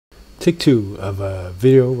take 2 of a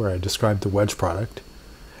video where I described the wedge product,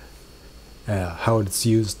 how it's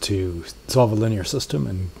used to solve a linear system,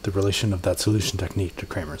 and the relation of that solution technique to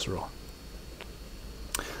Cramer's rule.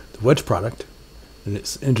 The wedge product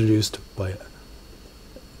is introduced by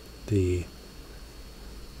the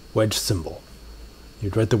wedge symbol.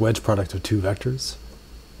 You'd write the wedge product of 2 vectors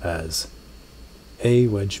as A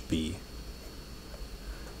wedge B,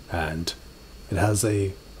 and it has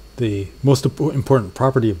the most important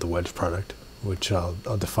property of the wedge product, which I'll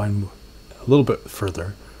define a little bit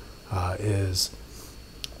further, is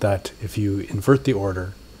that if you invert the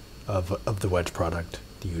order of the wedge product,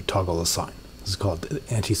 you toggle the sign. This is called the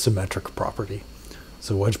antisymmetric property.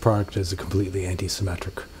 So wedge product is a completely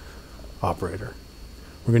antisymmetric operator.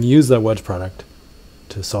 We're going to use that wedge product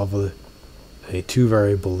to solve a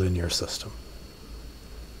 2-variable linear system.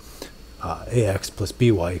 Ax plus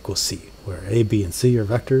by equals c, where a, b, and c are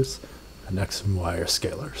vectors, and x and y are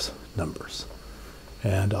scalars, numbers.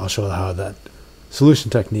 And I'll show how that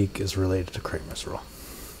solution technique is related to Cramer's rule.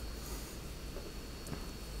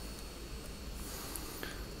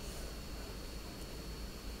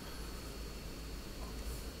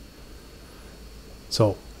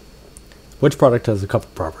 So, wedge product has a couple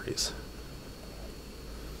properties.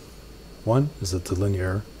 One is that it's a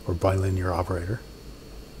linear or bilinear operator.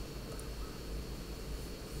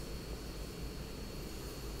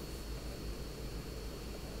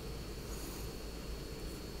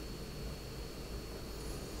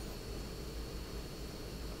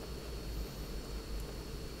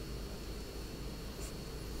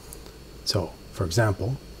 So, for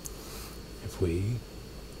example, if we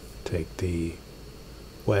take the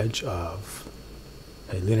wedge of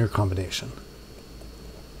a linear combination,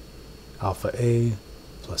 alpha A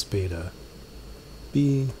plus beta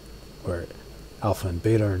B, where alpha and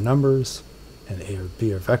beta are numbers and A or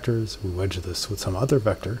B are vectors, we wedge this with some other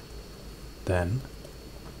vector, then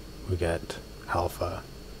we get alpha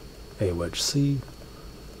A wedge C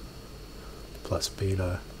plus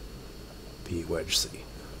beta B wedge C.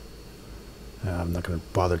 I'm not going to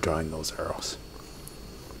bother drawing those arrows.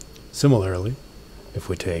 Similarly, if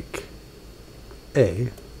we take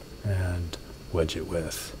A and wedge it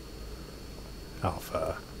with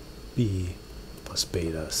alpha B plus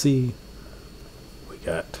beta C, we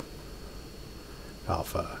get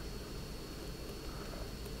alpha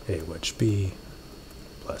A wedge B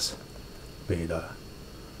plus beta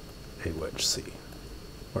A wedge C,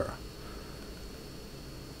 or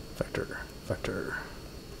vector.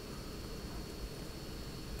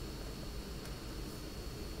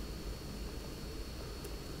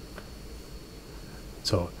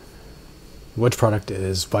 So wedge product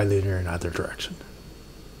is bilinear in either direction,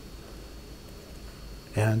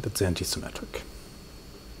 and it's antisymmetric.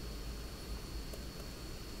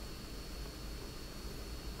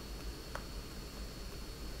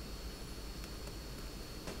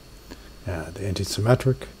 And the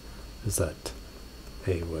antisymmetric is that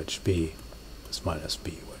A wedge B is minus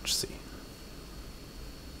B wedge C.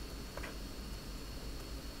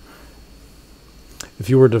 If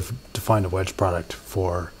you were to define a wedge product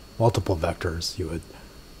for multiple vectors, you would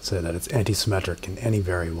say that it's antisymmetric in any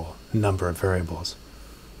variable, a number of variables.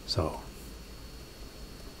 So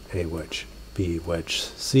A wedge B wedge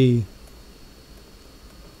C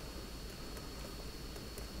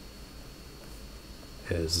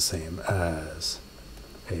is the same as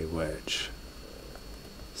A wedge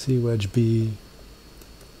C wedge B,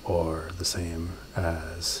 or the same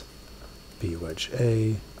as B wedge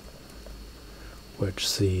A wedge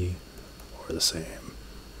C, or the same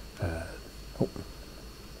as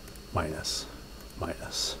minus,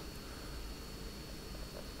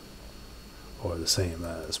 or the same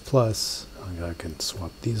as plus. I can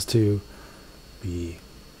swap these two, B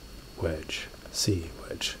wedge C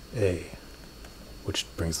wedge A, which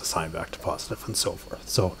brings the sign back to positive, and so forth.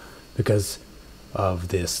 So because of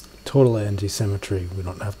this total antisymmetry, we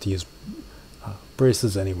don't have to use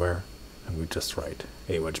braces anywhere, and we just write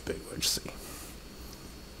A wedge B wedge C.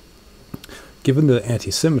 Given the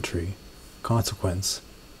antisymmetry consequence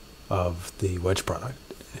of the wedge product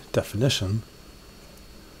definition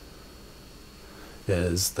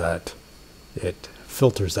is that it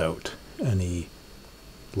filters out any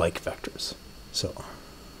like vectors. So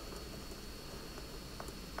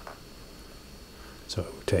we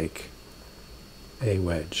take A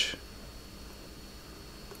wedge,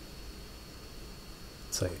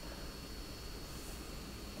 let's say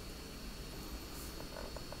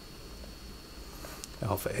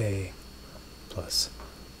alpha A plus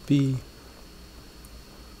B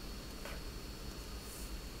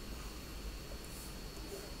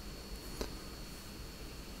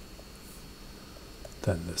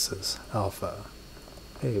then this is alpha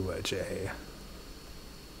A wedge A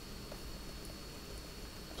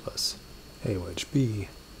plus A wedge B,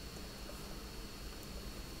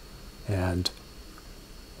 and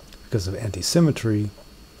because of antisymmetry,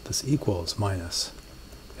 this equals minus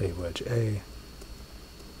A wedge A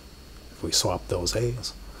if we swap those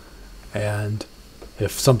A's. And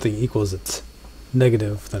if something equals its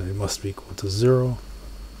negative, then it must be equal to 0.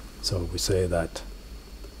 So we say that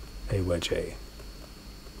A wedge A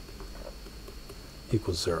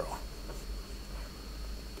equals 0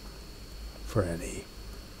 for any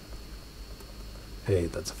A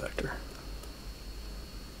that's a vector.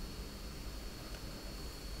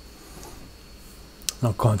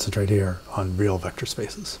 I'll concentrate here on real vector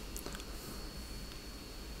spaces.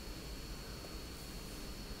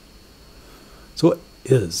 So what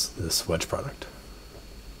is this wedge product?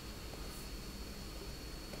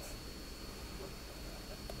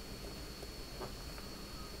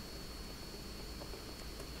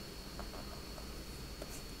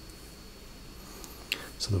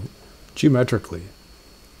 So geometrically,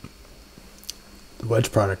 the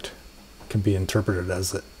wedge product can be interpreted as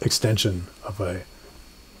the extension of a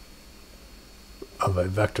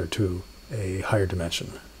vector to a higher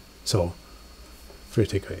dimension. So if we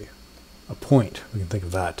take a point, we can think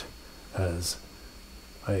of that as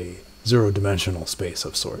a zero-dimensional space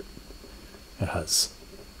of sort. It has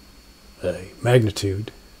a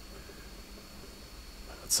magnitude,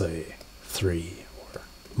 let's say 3 or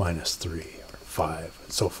minus 3 or 5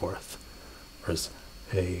 and so forth. Whereas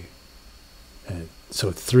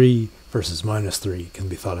so 3 versus minus 3 can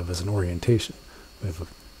be thought of as an orientation. We have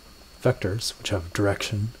vectors which have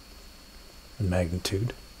direction and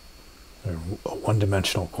magnitude. They're a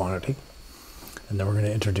one-dimensional quantity. And then we're going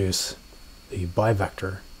to introduce the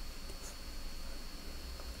bivector,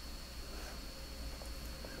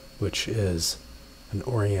 which is an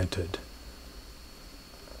oriented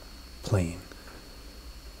plane.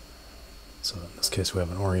 So in this case we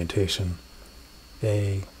have an orientation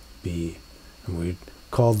A, B, and we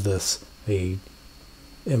called this a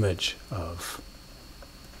image of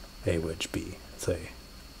A wedge B. It's a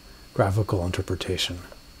graphical interpretation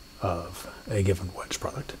of a given wedge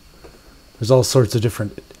product. There's all sorts of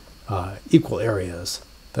different equal areas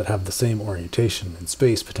that have the same orientation in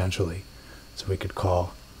space potentially. So we could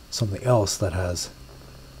call something else that has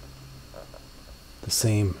the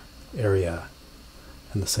same area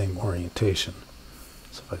and the same orientation.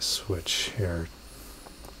 So if I switch here,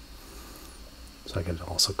 so I could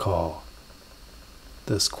also call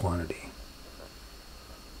this quantity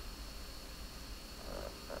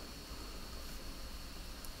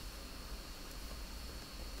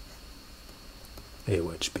A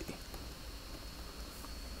wedge B.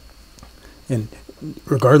 And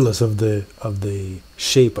regardless of the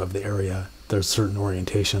shape of the area, there's certain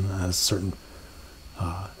orientation and has certain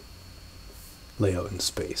layout in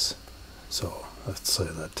space. So let's say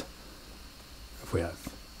that if we have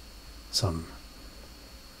some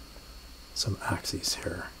axes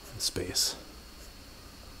here in space,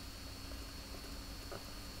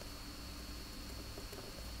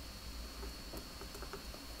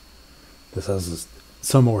 this has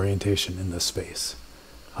some orientation in this space,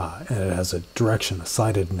 and it has a direction, a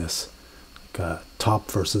sidedness, like top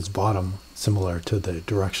versus bottom, similar to the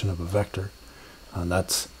direction of a vector, and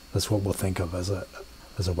that's what we'll think of as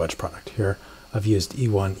a wedge product. Here I've used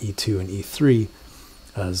E1, E2, and E3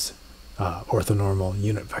 as orthonormal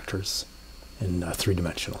unit vectors in a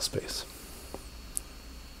three-dimensional space.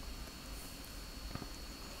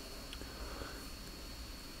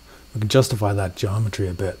 We can justify that geometry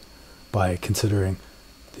a bit by considering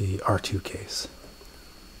the R2 case.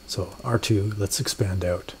 So R2, let's expand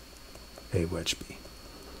out A wedge B.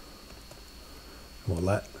 We'll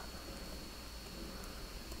let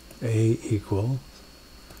A equal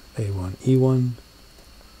A1 E1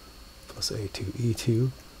 plus A2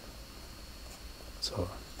 E2. So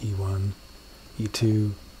E1,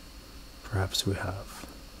 E2, perhaps we have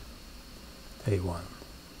A1,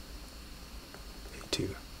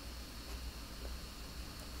 A2.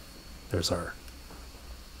 There's our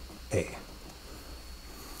A.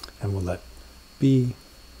 And we'll let B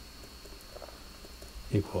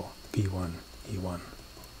equal B1, E1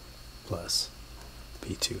 plus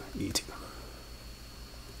B2, E2.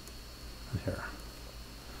 And here,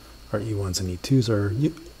 our E1s and E2s are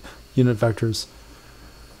unit vectors.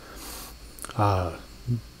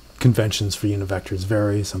 Conventions for unit vectors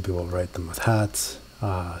vary. Some people write them with hats.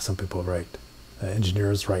 Some people write,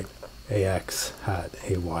 engineers write AX hat,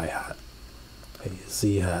 AY hat, AZ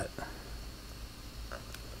hat.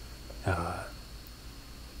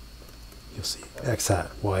 You'll see X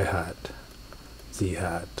hat, Y hat, z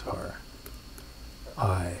hat are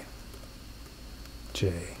I,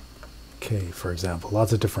 j, k, for example.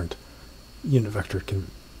 Lots of different unit vector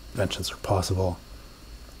conventions are possible.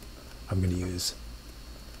 I'm going to use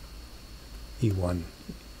E1,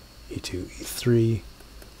 E2, E3,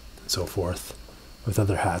 and so forth, with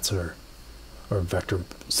other hats or vector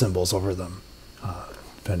symbols over them,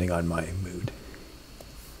 depending on my mood.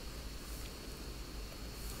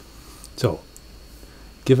 So,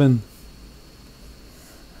 given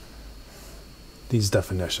these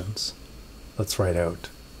definitions, let's write out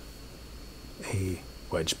a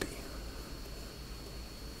wedge B.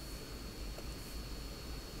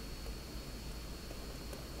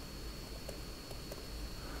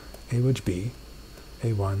 A wedge B,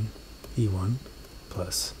 A1, E1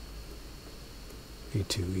 plus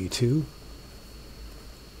A2, E2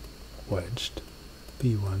 wedged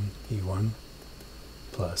B1, E1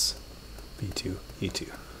 plus B2, E2.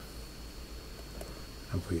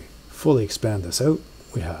 If we fully expand this out,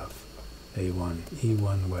 we have A1,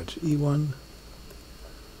 E1 wedge E1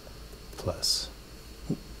 plus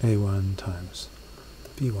A1 times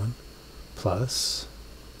B1 plus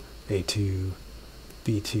A2,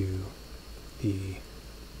 B2,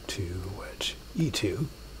 E2 wedge E2.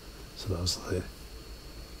 So those are the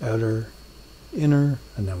outer, inner,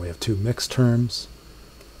 and then we have two mixed terms,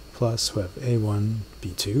 plus we have A1,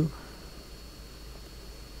 B2,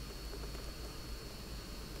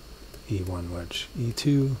 E1 wedge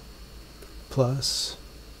E2, plus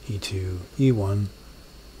E2, E1,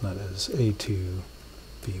 that is A2,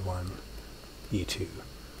 B1, E2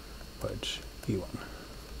 wedge E1.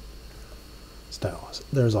 So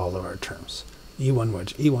there's all of our terms. E1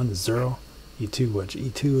 wedge E1 is 0, E2 wedge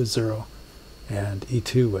E2 is 0, and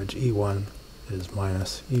E2 wedge E1 is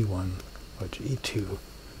minus E1 wedge E2.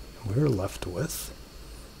 And we're left with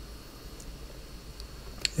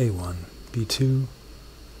A1 B2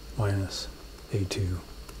 minus A2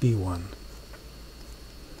 B1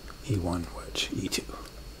 E1 wedge E2.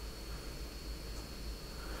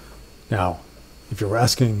 Now, if you're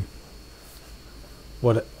asking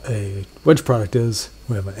what a wedge product is,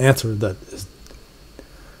 we have an answer that is,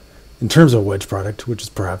 in terms of wedge product, which is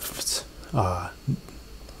perhaps not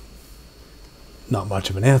much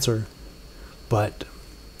of an answer, but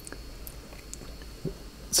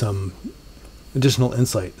some additional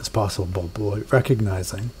insight is possible by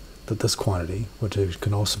recognizing that this quantity, which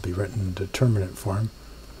can also be written in determinant form,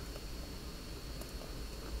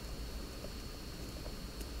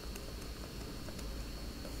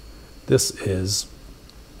 this is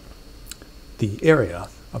the area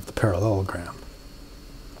of the parallelogram,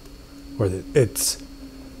 where it's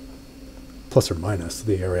plus or minus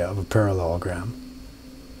the area of a parallelogram,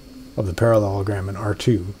 of the parallelogram in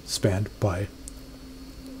R2 spanned by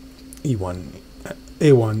E1,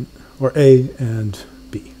 A1, or A and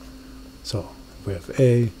B. So we have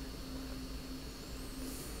A,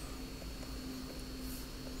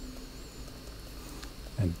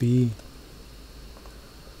 and B,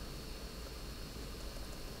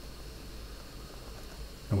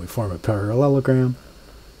 and we form a parallelogram,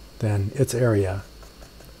 then its area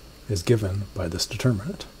is given by this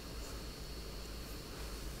determinant.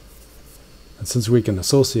 And since we can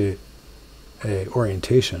associate a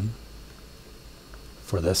orientation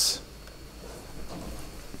for this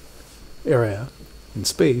area in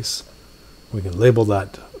space, we can label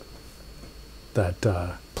that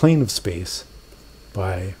plane of space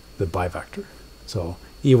by the bivector. So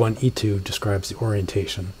E1, E2 describes the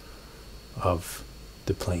orientation of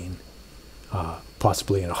the plane,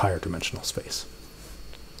 possibly in a higher dimensional space.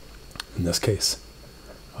 In this case,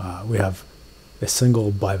 we have a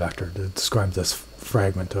single bivector to describe this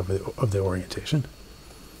fragment of the orientation.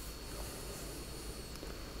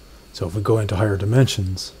 So if we go into higher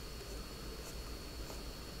dimensions,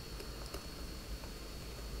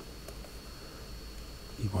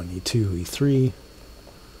 E1, E2, E3,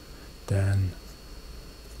 then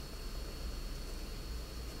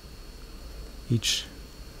each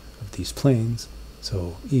of these planes,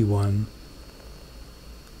 so E1,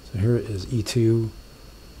 so here is E2,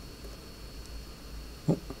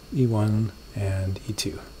 E1, and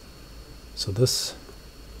E2. So this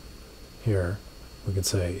here we could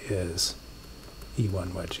say is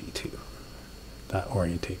E1 wedge E2, that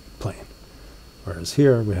orientate plane. Whereas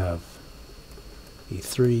here we have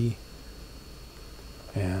E3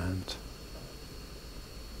 and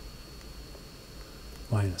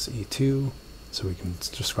minus E2, so we can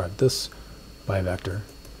describe this bivector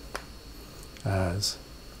as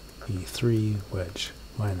E3 wedge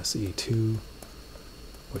minus E2,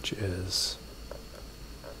 which is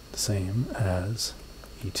the same as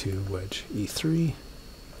E2 wedge E3,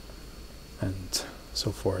 and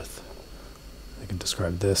so forth. I can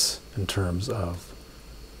describe this in terms of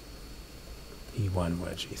E1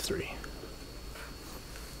 wedge E3.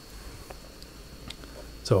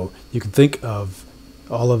 So you can think of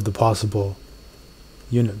all of the possible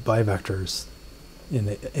unit bivectors in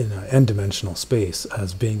an n-dimensional space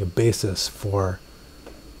as being a basis for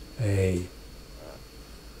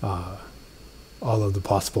all of the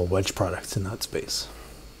possible wedge products in that space.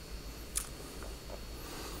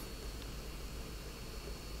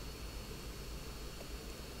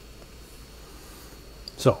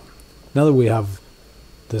 So now that we have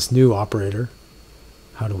this new operator,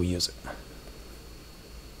 how do we use it?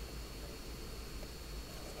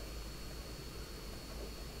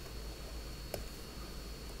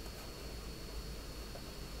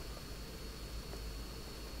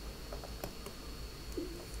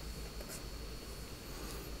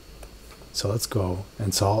 So let's go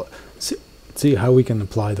and see how we can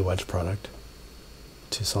apply the wedge product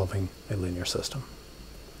to solving a linear system.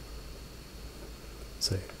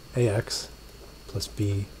 Say ax plus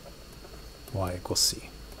b y equals c.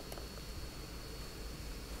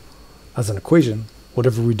 As an equation,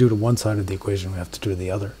 whatever we do to one side of the equation, we have to do to the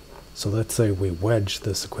other. So let's say we wedge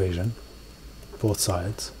this equation, both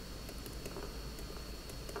sides,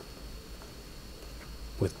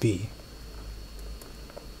 with b.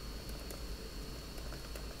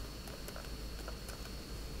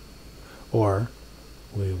 Or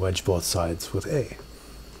we wedge both sides with a.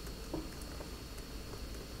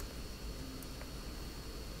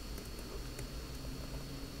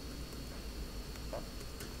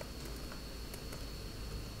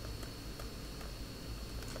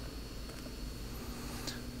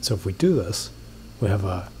 So if we do this, we have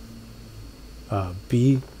a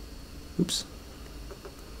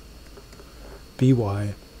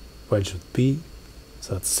by wedged with b,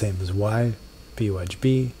 so that's the same as y, b wedge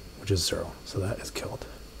b, which is 0, so that is killed.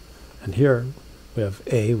 And here we have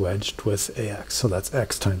a wedged with ax, so that's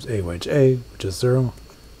x times a wedge a, which is 0,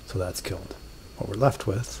 so that's killed. What we're left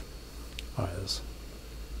with is,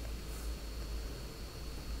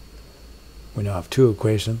 we now have two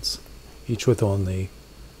equations, each with only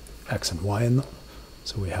x and y in them.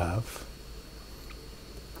 So we have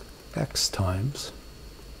x times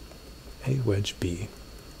a wedge b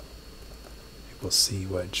equals c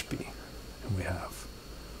wedge b. And we have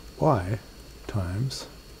y times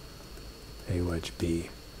a wedge b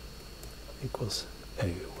equals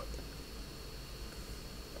a.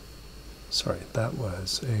 Sorry, that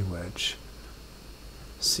was a wedge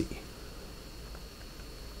c.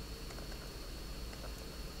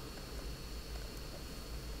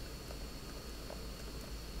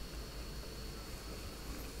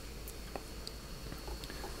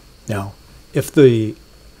 Now, if the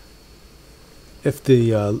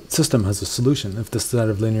system has a solution, if the set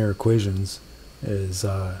of linear equations is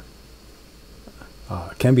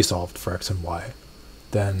can be solved for x and y,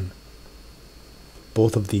 then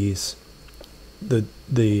both of these, the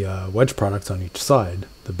wedge products on each side,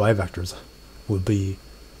 the bivectors, would be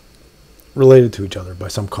related to each other by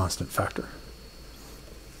some constant factor.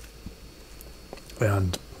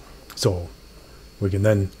 And so we can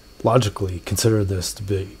then logically consider this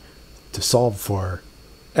to solve for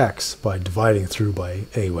x by dividing through by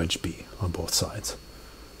a wedge b on both sides.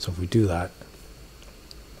 So if we do that,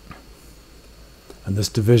 and this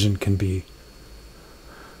division can be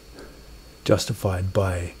justified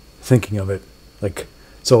by thinking of it like,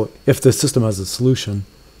 so if the system has a solution,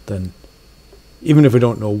 then even if we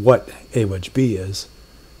don't know what a wedge b is,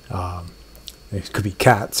 it could be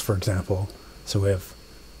cats, for example. So we have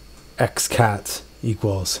x cats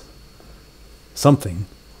equals something,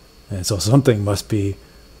 and so something must be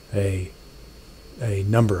a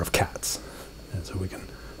number of cats. And so we can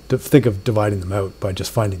think of dividing them out by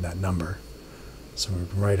just finding that number. So we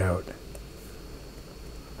can write out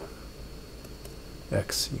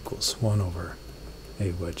x equals 1 over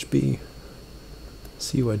a wedge b,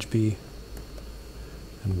 c wedge b,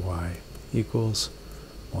 and y equals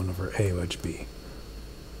 1 over a wedge b,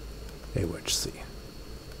 a wedge c.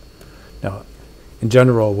 Now, in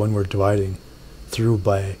general, when we're dividing through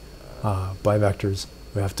by vectors,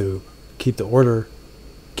 we have to keep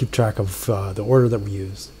track of the order that we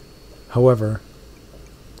use. However,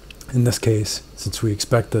 in this case, since we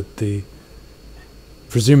expect that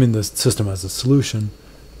presuming the system has a solution,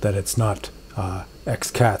 that it's not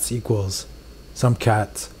x cats equals some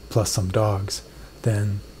cats plus some dogs,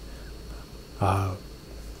 then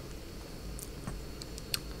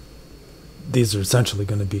these are essentially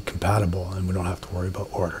going to be compatible, and we don't have to worry about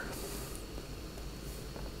order.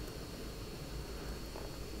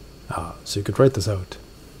 So you could write this out.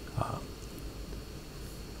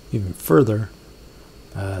 even further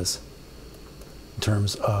as in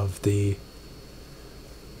terms of we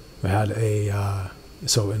had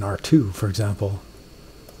so in R2, for example,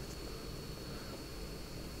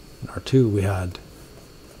 in R2 we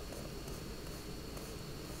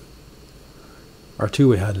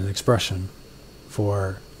had an expression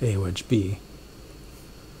for A wedge B.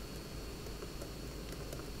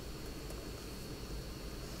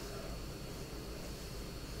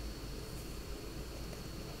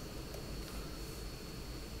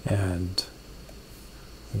 And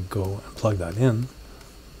we go and plug that in.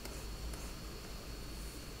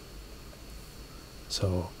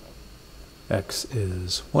 So x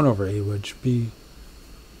is 1 over A wedge B,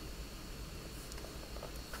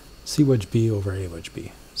 C wedge B over A wedge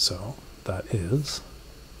B. So that is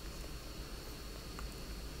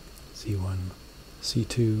C1,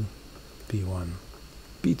 C2, B1,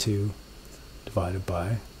 B2 divided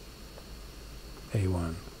by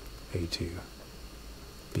A1, A2,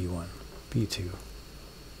 B1, B2,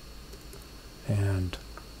 and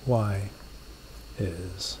y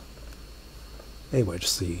is A wedge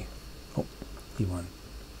C, E1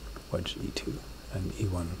 wedge E2, and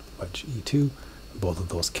E1 wedge E2. Both of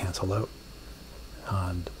those cancel out.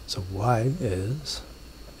 And so y is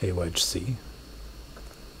A wedge C,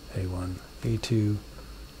 A1, A2,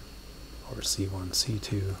 over C1,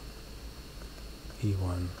 C2,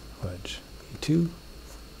 E1 wedge E2,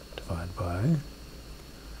 divided by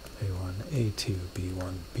A1, A2,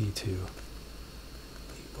 B1, B2,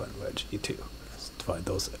 E1 wedge E2. Let's divide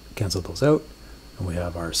those, cancel those out, and we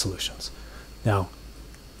have our solutions. Now,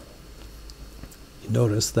 you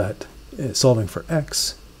notice that solving for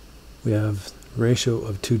x, we have a ratio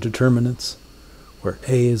of two determinants where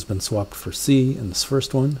A has been swapped for C in this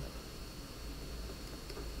first one,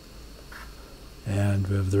 and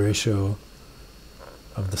we have the ratio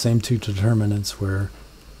of the same two determinants where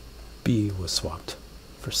B was swapped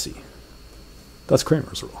for C. That's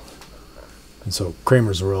Cramer's rule. And so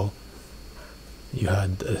Cramer's rule, you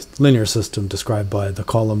had a linear system described by the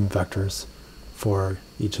column vectors for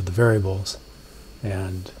each of the variables,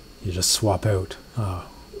 and you just swap out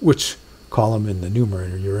which column in the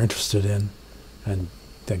numerator you're interested in, and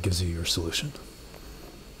that gives you your solution.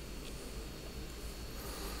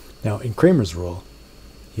 Now in Cramer's rule,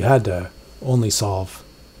 you had to only solve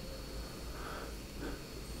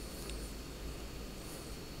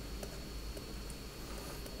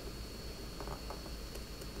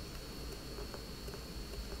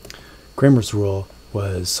Cramer's rule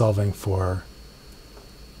was solving for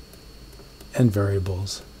n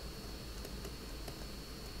variables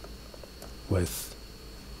with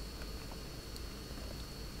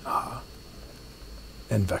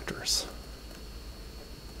n vectors.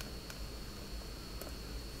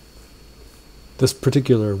 This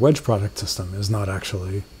particular wedge product system is not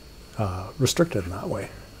actually restricted in that way.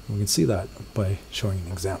 We can see that by showing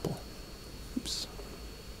an example. Oops.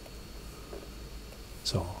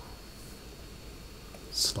 So,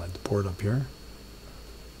 slide the board up here.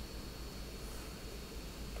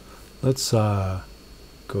 Let's go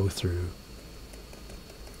through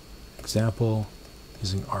example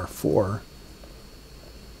using R4,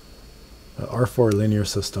 the R4 linear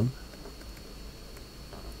system.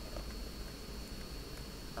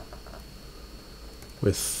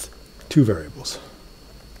 With two variables.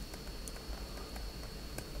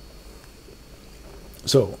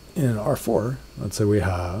 So in R4, let's say we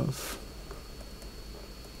have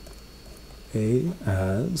A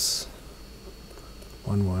as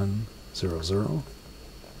 1, 1, 0, 0,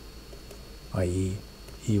 i.e.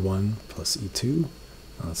 E1 plus E2. And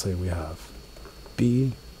let's say we have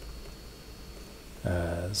B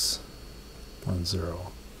as 1,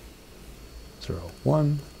 0, 0,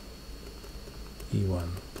 1, E1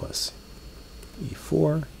 plus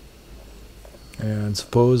E4. And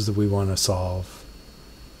suppose that we want to solve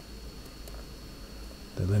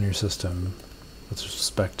the linear system with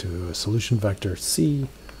respect to a solution vector C,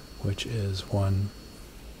 which is 1,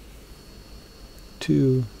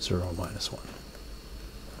 2, 0, minus 1.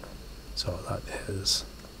 So that is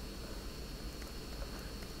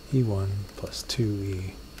E1 plus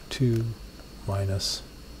 2E2 minus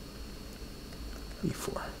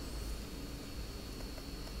E4.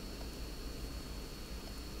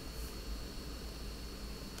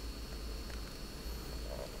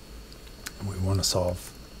 And we want to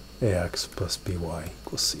solve AX plus BY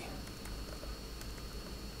equals C.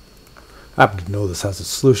 I happen to know this has a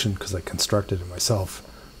solution because I constructed it myself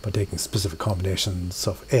by taking specific combinations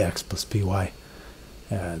of AX plus BY.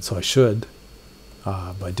 And so I should,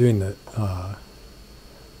 by doing that,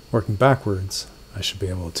 working backwards, I should be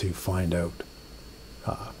able to find out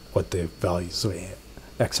what the values of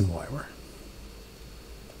x and y were.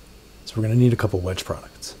 So we're going to need a couple wedge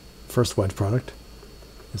products. First wedge product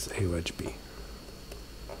is A wedge B.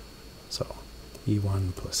 So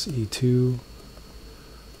E1 plus E2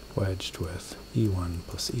 wedged with E1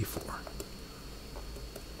 plus E4.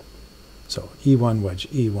 So E1 wedge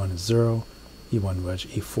E1 is 0, E1 wedge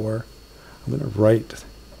E4. I'm going to write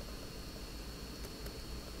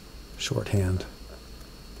shorthand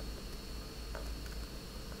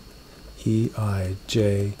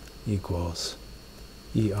EIJ equals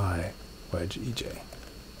EI wedge EJ.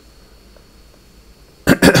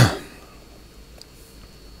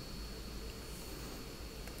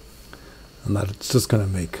 And that's just going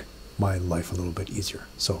to make my life a little bit easier.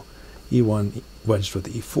 So E1 wedged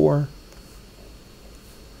with E4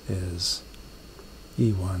 is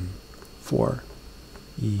E1 4.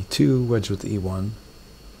 E2 wedged with E1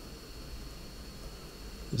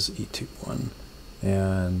 is E2 1.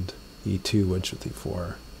 And E2 wedged with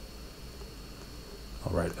E4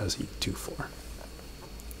 I'll write as E2 4.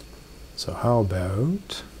 So how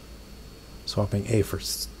about swapping A for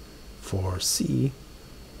C,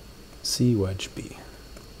 C wedge B.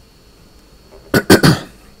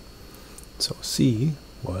 So C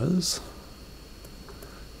was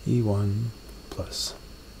E1 plus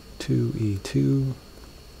 2E2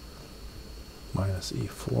 minus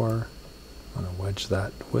E4. I'm going to wedge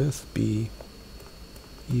that with B,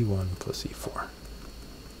 E1 plus E4.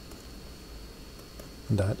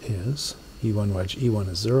 And that is E1 wedge E1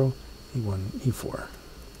 is 0, E1 E4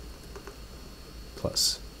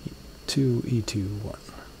 plus 2 E2 1.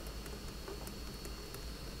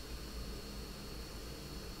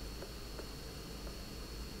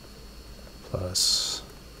 Plus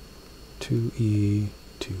 2E2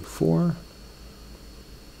 4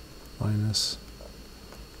 minus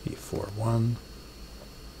E4 1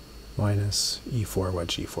 minus E4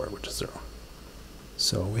 wedge E4, which is 0.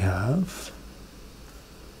 So we have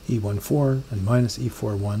E1 4 and minus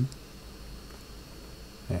E4 1.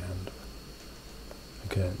 And I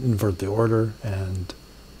can invert the order, and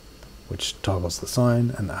which toggles the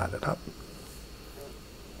sign, and add it up.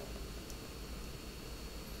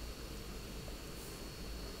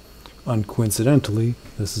 Uncoincidentally,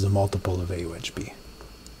 this is a multiple of A wedge B.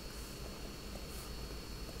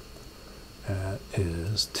 That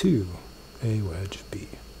is 2 A wedge B.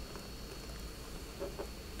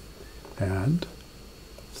 And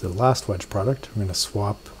for the last wedge product, we're going to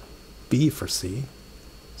swap B for C.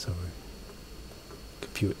 So we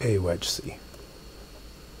compute A wedge C.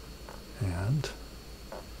 And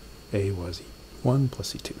A was E1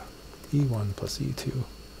 plus E2. E1 plus E2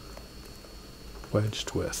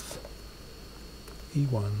 wedged with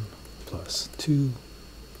E1 plus 2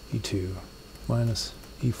 E2 minus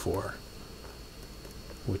E4,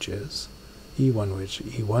 which is E1 wedge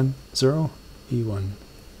E1 0, E1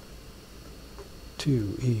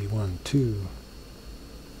 2 E1 2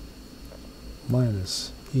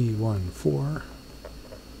 minus E1 4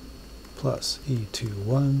 plus E2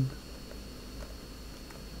 1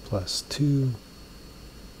 plus 2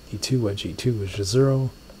 E2 wedge E2, which is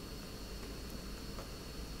 0,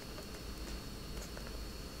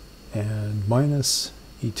 and minus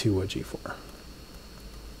E2 wedge E4.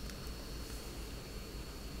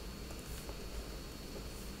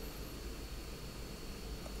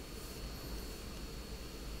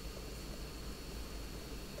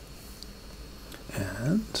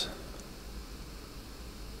 And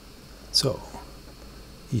so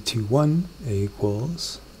E2 1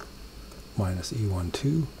 equals minus E1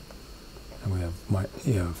 2, and we have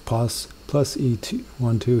plus E2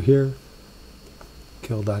 1 2 here.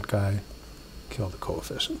 Kill that guy, kill the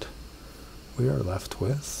coefficient. We are left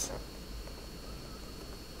with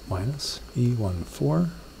minus E1 4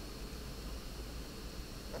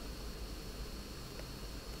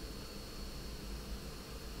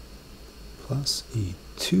 plus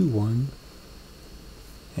E2 1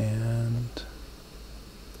 and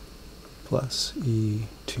plus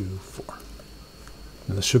E2 4.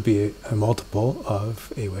 And this should be a multiple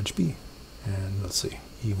of A wedge B. And let's see,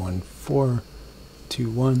 E1 4 2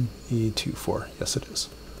 1 E2 4. Yes, it is.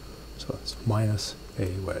 So it's minus A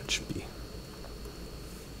wedge B.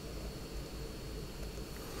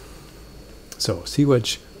 So C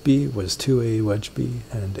wedge B was 2A wedge B,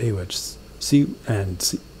 and A wedge C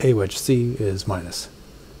A wedge C is minus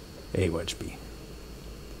A wedge B.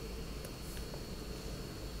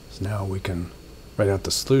 So now we can write out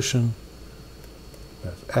the solution. We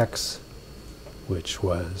have X, which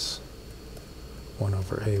was 1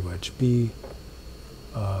 over A wedge B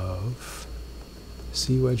of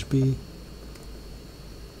C wedge B,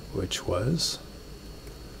 which was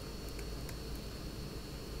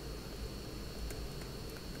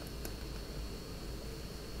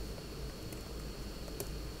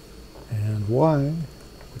and y,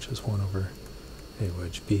 which is 1 over a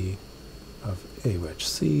wedge b of a wedge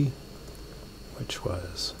c, which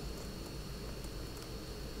was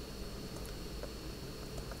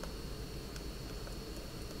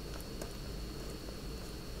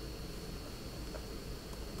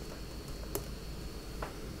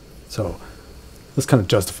so this kind of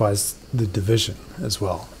justifies the division as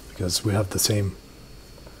well, because we have the same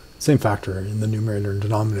factor in the numerator and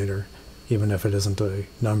denominator, even if it isn't a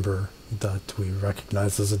number that we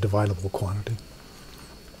recognize as a dividable quantity.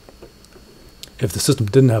 If the system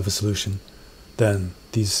didn't have a solution, then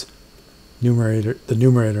the numerator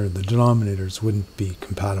and the denominators wouldn't be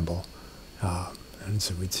compatible, and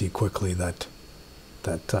so we'd see quickly that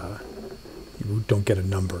you don't get a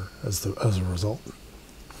number as a result.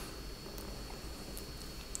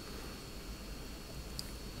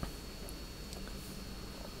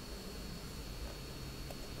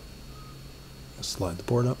 Slide the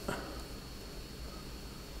board up.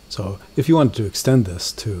 So if you wanted to extend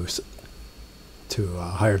this to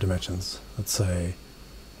higher dimensions, let's say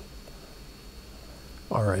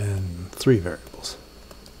Rn 3 variables.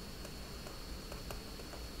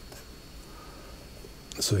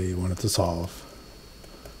 So you wanted to solve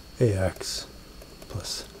ax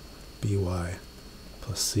plus by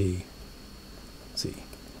plus c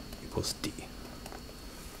equals d.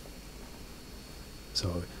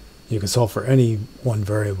 So you can solve for any one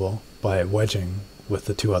variable by wedging with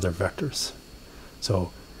the two other vectors.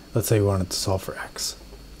 So let's say we wanted to solve for x.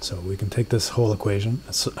 So we can take this whole equation,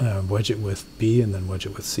 wedge it with b, and then wedge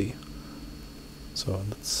it with c. So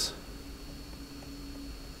let's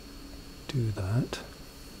do that.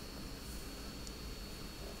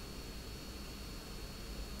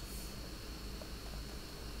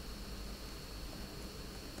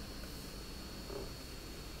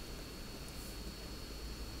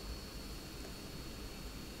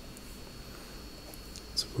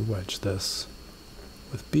 So we wedge this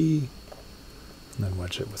with b, and then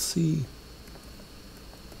wedge it with c.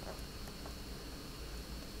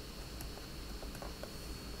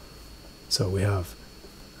 So we have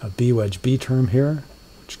a b wedge b term here,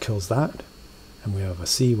 which kills that, and we have a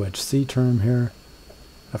c wedge c term here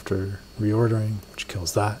after reordering, which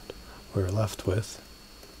kills that. We're left with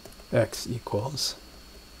x equals,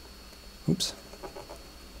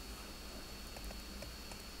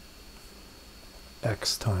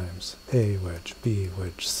 x times a wedge b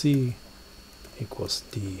wedge c equals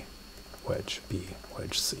d wedge b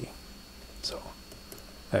wedge c. So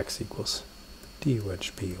x equals d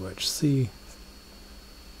wedge b wedge c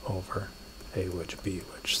over a wedge b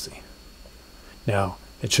wedge c. Now,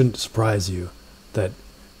 it shouldn't surprise you that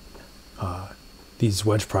these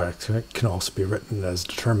wedge products can also be written as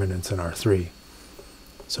determinants in R3.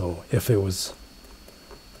 So if it was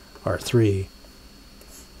R3,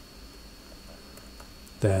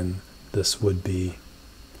 then this would be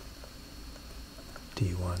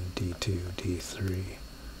d1, d2, d3,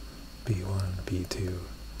 b1, b2,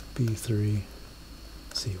 b3,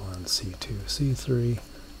 c1, c2, c3,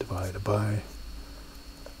 divided by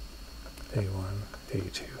a1,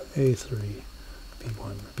 a2, a3,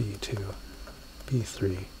 b1, b2,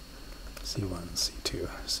 b3, c1, c2,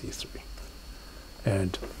 c3.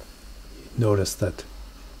 And notice that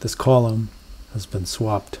this column has been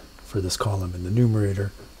swapped for this column in the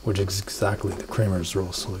numerator, which is exactly the Cramer's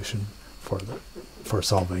rule solution for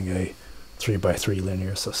solving a 3x3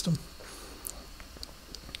 linear system.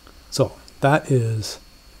 So that is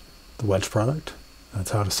the wedge product.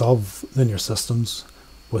 That's how to solve linear systems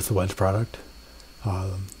with the wedge product.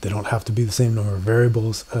 They don't have to be the same number of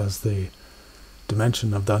variables as the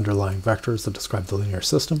dimension of the underlying vectors that describe the linear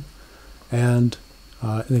system, and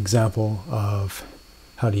an example of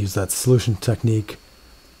how to use that solution technique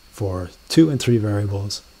for 2 and 3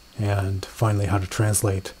 variables, and finally how to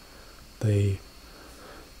translate the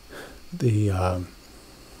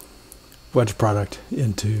wedge product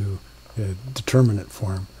into a determinant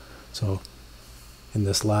form. So in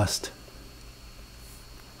this last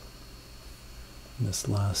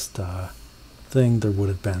thing, there would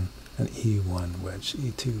have been an E1 wedge,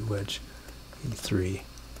 E2 wedge, E3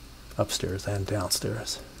 upstairs and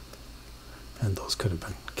downstairs, and those could have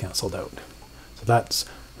been canceled out. So that's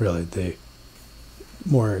really the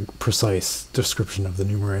more precise description of the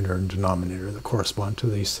numerator and denominator that correspond to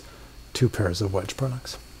these 2 pairs of wedge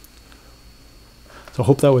products. So I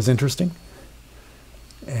hope that was interesting,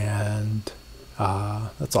 and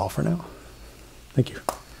that's all for now. Thank you.